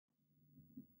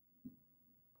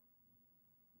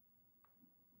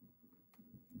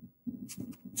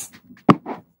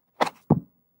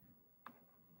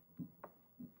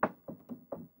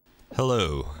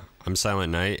Hello, I'm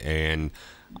Silent Knight, and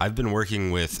I've been working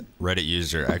with Reddit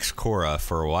user xcora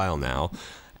for a while now,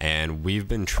 and we've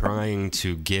been trying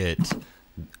to get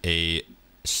a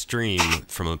stream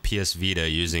from a PS Vita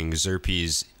using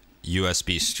Xerpe's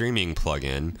USB streaming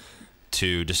plugin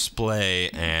to display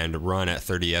and run at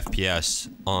 30 FPS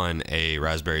on a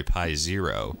Raspberry Pi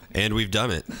Zero. And we've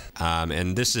done it.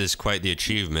 And this is quite the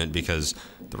achievement because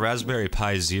the Raspberry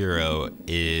Pi Zero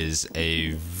is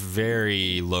a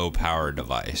very low power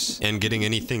device. And getting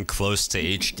anything close to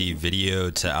HD video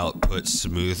to output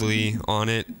smoothly on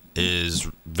it is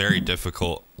very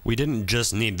difficult. We didn't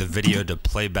just need the video to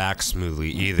play back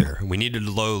smoothly either. We needed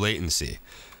low latency.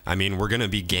 I mean, we're going to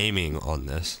be gaming on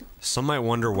this. Some might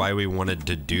wonder why we wanted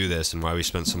to do this and why we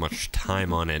spent so much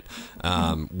time on it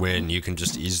when you can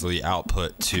just easily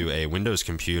output to a Windows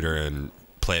computer and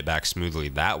play it back smoothly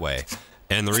that way.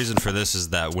 And the reason for this is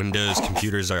that Windows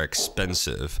computers are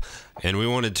expensive, and we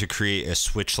wanted to create a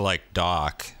Switch-like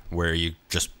dock where you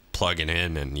just plug it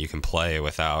in and you can play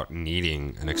without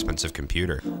needing an expensive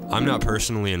computer. I'm not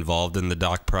personally involved in the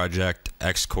dock project.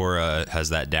 xcora has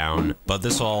that down, but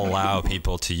this will allow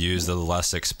people to use the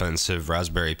less expensive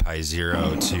Raspberry Pi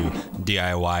Zero to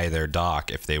DIY their dock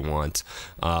if they want.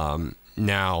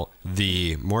 Now,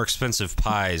 the more expensive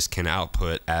Pis can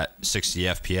output at 60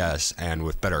 FPS and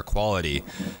with better quality,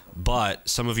 but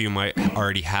some of you might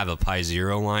already have a Pi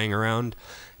Zero lying around,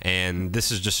 and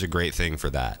this is just a great thing for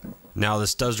that. Now,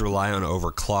 this does rely on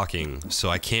overclocking, so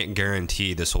I can't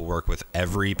guarantee this will work with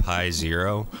every Pi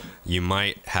Zero. You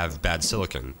might have bad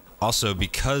silicon. Also,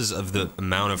 because of the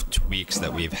amount of tweaks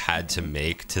that we've had to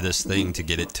make to this thing to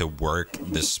get it to work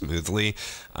this smoothly,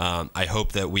 I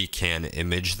hope that we can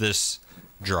image this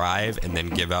drive and then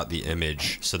give out the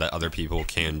image so that other people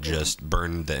can just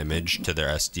burn the image to their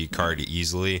SD card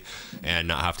easily and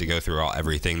not have to go through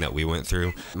everything that we went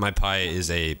through. My Pi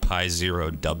is a Pi Zero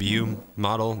W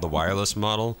model, the wireless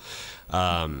model.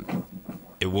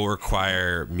 It will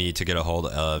require me to get a hold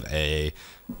of a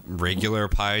regular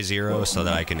Pi Zero so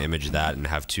that I can image that and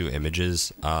have two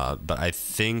images. But I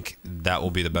think that will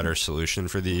be the better solution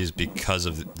for these because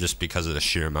of the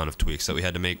sheer amount of tweaks that we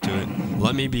had to make to it.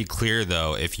 Let me be clear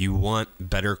though, if you want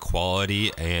better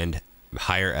quality and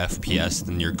higher FPS,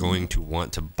 then you're going to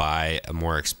want to buy a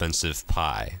more expensive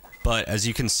Pi. But as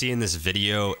you can see in this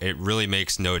video, it really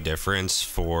makes no difference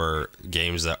for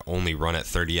games that only run at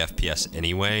 30 FPS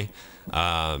anyway.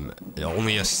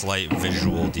 Only a slight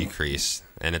visual decrease,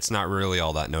 and it's not really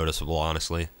all that noticeable,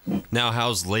 honestly. Now,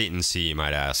 how's latency, you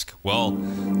might ask? Well,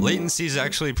 latency is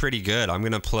actually pretty good. I'm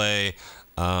going to play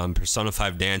Persona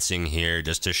 5 Dancing here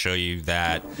just to show you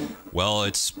that, well,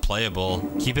 it's playable.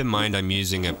 Keep in mind I'm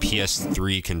using a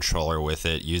PS3 controller with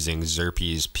it, using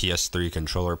Xerpe's PS3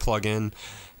 controller plugin.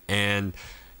 And,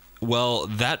 well,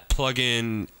 that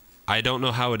plugin, I don't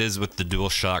know how it is with the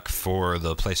DualShock for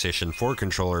the PlayStation 4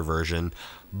 controller version,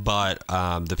 but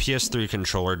the PS3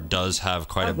 controller does have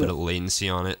quite a bit of latency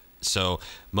on it. So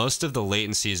most of the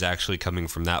latency is actually coming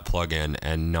from that plugin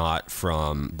and not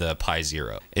from the Pi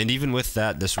Zero. And even with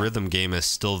that, this rhythm game is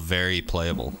still very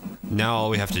playable. Now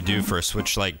all we have to do for a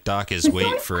Switch-like dock is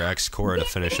wait for xcora to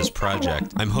finish his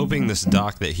project. I'm hoping this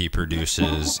dock that he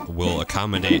produces will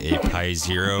accommodate a Pi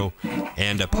Zero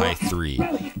and a Pi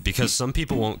 3, because some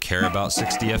people won't care about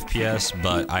 60 FPS,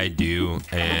 but I do,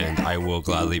 and I will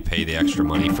gladly pay the extra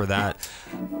money for that,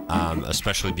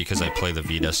 especially because I play the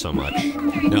Vita so much.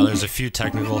 Now, there's a few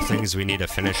technical things we need to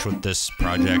finish with this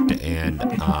project, and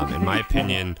in my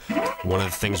opinion, one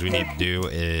of the things we need to do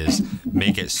is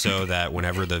make it so that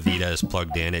whenever the Vita is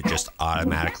plugged in, it just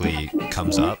automatically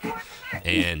comes up,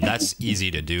 and that's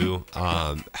easy to do.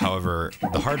 However,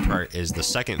 the hard part is the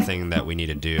second thing that we need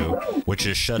to do, which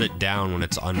is shut it down when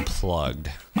it's unplugged.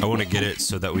 I want to get it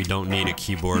so that we don't need a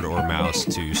keyboard or mouse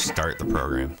to start the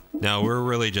program. Now, we're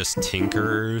really just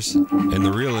tinkerers, and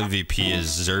the real MVP is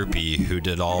Xerpe, who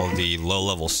did all the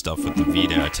low-level stuff with the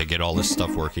Vita to get all this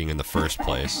stuff working in the first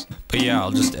place. But yeah,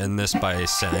 I'll just end this by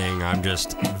saying I'm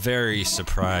just very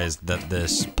surprised that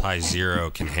this Pi Zero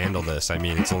can handle this. I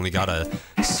mean, it's only got a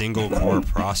single-core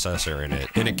processor in it,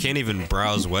 and it can't even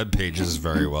browse web pages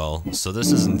very well, so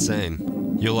this is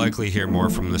insane. You'll likely hear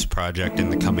more from this project in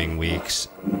the coming weeks.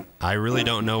 I really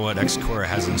don't know what xcora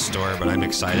has in store, but I'm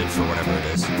excited for whatever it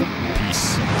is.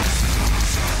 Peace.